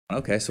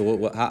Okay,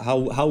 so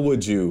how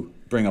would you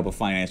bring up a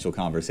financial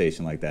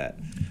conversation like that?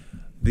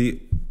 The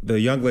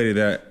young lady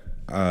that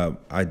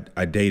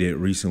I dated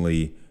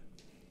recently,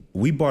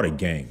 we bought a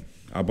game.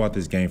 I bought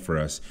this game for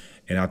us,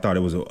 and I thought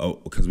it was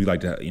because we like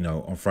to,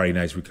 on Friday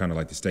nights we kind of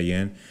like to stay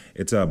in.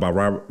 It's by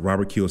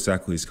Robert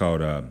Kiyosaki. It's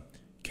called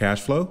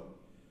Cash Flow.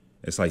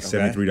 It's like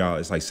 $73.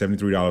 It's like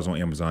 $73 on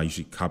Amazon. You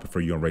should cop it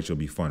for you on Rachel. It'll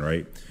be fun,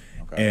 right?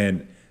 Okay.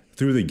 And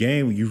through the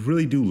game, you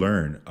really do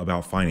learn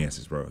about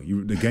finances, bro.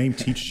 The game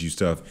teaches you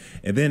stuff,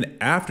 and then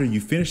after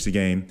you finish the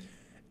game,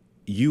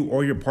 you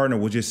or your partner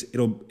will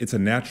it's a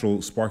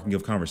natural sparking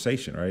of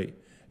conversation, right?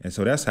 And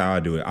so that's how I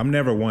do it. I'm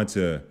never one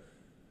to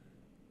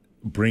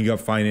bring up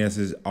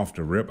finances off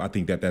the rip. I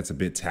think that's a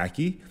bit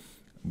tacky,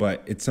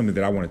 but it's something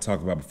that I want to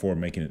talk about before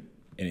making it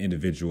an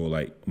individual,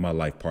 like my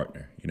life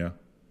partner,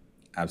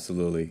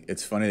 Absolutely.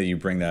 It's funny that you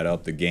bring that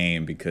up, the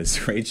game,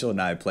 because Rachel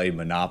and I played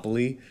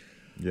Monopoly.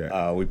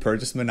 Yeah. We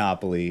purchased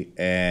Monopoly,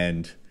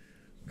 and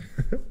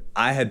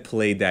I had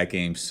played that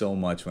game so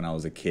much when I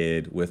was a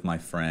kid with my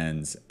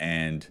friends,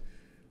 and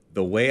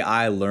the way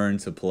I learned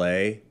to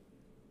play,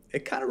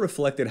 it kind of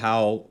reflected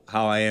how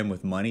I am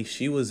with money.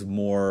 She was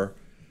more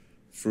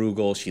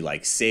frugal. She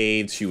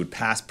saved. She would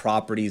pass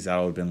properties that I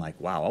would have been like,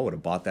 wow, I would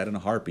have bought that in a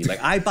heartbeat.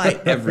 I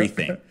buy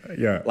everything.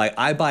 Yeah.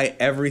 I buy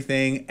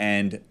everything,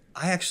 and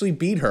I actually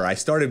beat her. I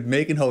started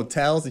making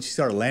hotels, and she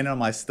started landing on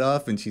my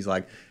stuff, and she's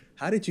like,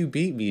 how did you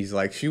beat me? He's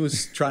like, she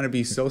was trying to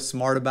be so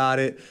smart about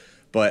it.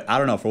 But I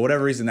don't know, for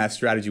whatever reason, that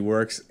strategy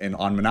works. And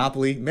on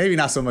Monopoly, maybe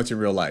not so much in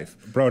real life.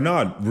 Bro,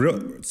 no,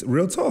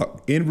 real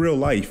talk. In real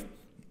life,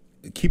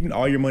 keeping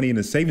all your money in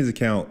a savings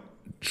account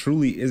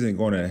truly isn't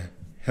going to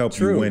help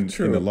you win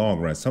in the long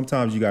run.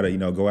 Sometimes you got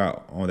to, go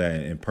out on that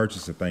and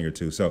purchase a thing or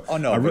two. So, oh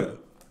no,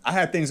 I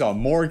had things on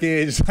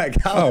mortgage. You're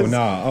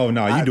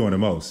doing the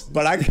most.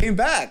 But I came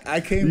back.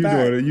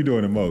 You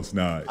doing the most.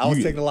 Nah, I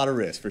was taking a lot of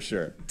risks for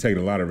sure. Taking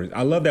a lot of risks.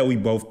 I love that we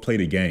both played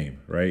a game,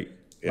 right?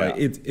 Yeah.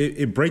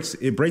 It breaks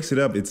it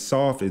up. It's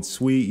soft. It's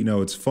sweet.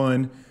 It's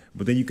fun.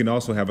 But then you can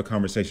also have a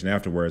conversation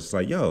afterwards. It's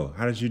like, yo,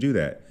 how did you do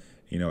that?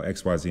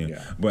 X, Y, Z.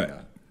 Yeah.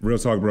 But real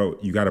talk, bro.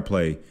 You got to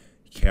play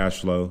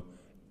Cash Flow.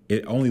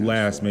 It only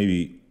lasts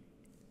maybe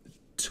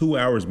 2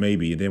 hours,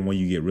 maybe, and then when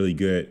you get really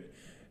good,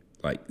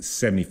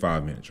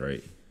 75 minutes,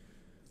 right?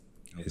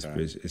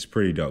 Okay. It's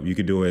pretty dope. You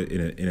could do it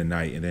in a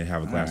night and then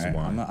have a glass of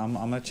wine. I'm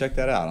gonna check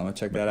that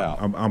out.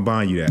 I'm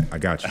buying you that. I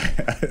got you.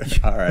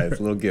 All right, it's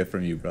a little gift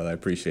from you, brother. I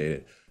appreciate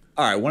it.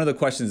 All right, one of the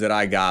questions that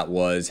I got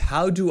was,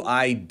 how do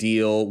I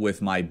deal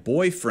with my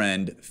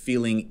boyfriend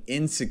feeling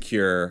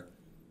insecure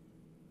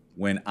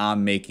when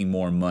I'm making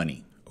more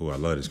money? Oh, I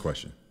love this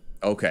question.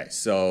 Okay,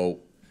 so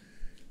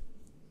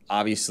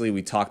obviously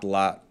we talked a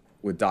lot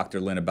with Dr.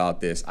 Lynn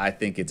about this. I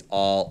think it's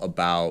all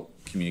about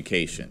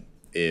communication.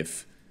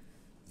 If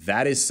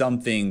that is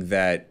something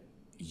that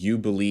you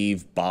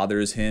believe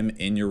bothers him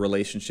in your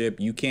relationship,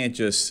 you can't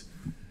just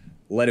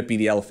let it be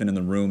the elephant in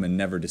the room and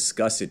never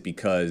discuss it,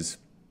 because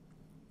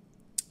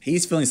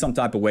he's feeling some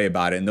type of way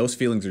about it, and those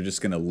feelings are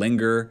just going to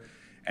linger.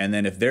 And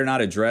then if they're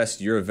not addressed,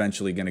 you're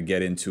eventually going to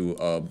get into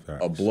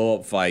a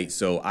blow-up fight.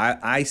 So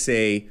I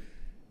say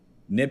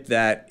nip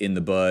that in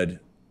the bud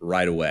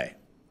right away.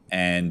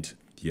 And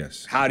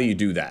yes, how do you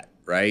do that,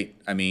 right?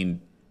 I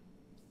mean,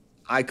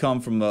 I come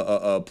from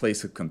a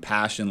place of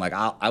compassion.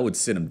 I would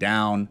sit him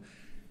down,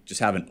 just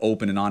have an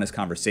open and honest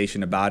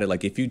conversation about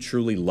it. If you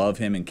truly love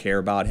him and care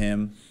about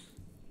him,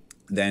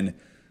 then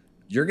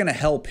you're going to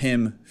help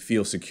him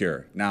feel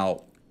secure.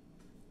 Now,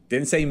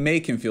 didn't say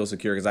make him feel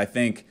secure, because I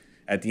think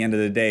at the end of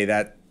the day,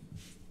 that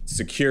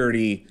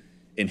security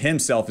in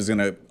himself is going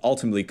to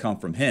ultimately come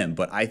from him.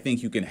 But I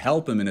think you can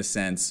help him in a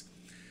sense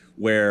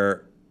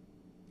where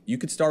you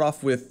could start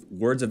off with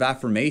words of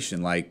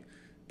affirmation, like,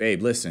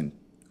 babe, listen,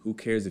 who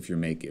cares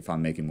if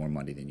I'm making more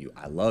money than you?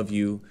 I love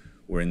you.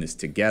 We're in this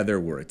together.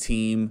 We're a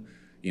team.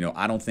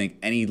 I don't think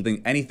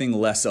anything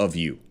less of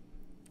you.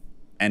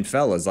 And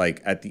fellas,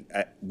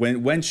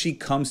 when she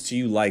comes to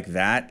you like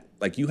that,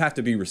 you have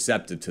to be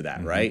receptive to that,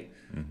 mm-hmm. right?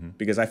 Mm-hmm.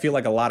 Because I feel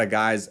like a lot of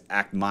guys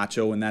act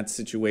macho in that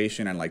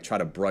situation and try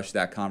to brush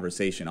that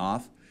conversation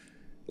off.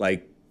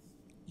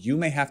 You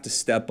may have to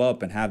step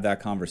up and have that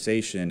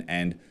conversation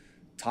and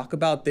talk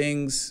about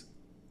things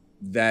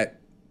that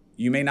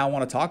you may not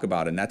want to talk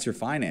about, and that's your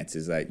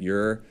finances, that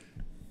you're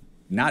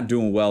not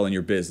doing well in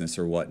your business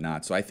or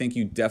whatnot. So I think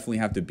you definitely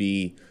have to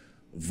be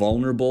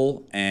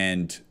vulnerable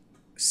and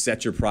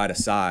set your pride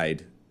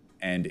aside.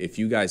 And if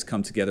you guys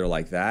come together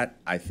like that,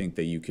 I think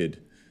that you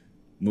could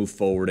move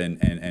forward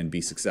and be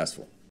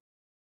successful.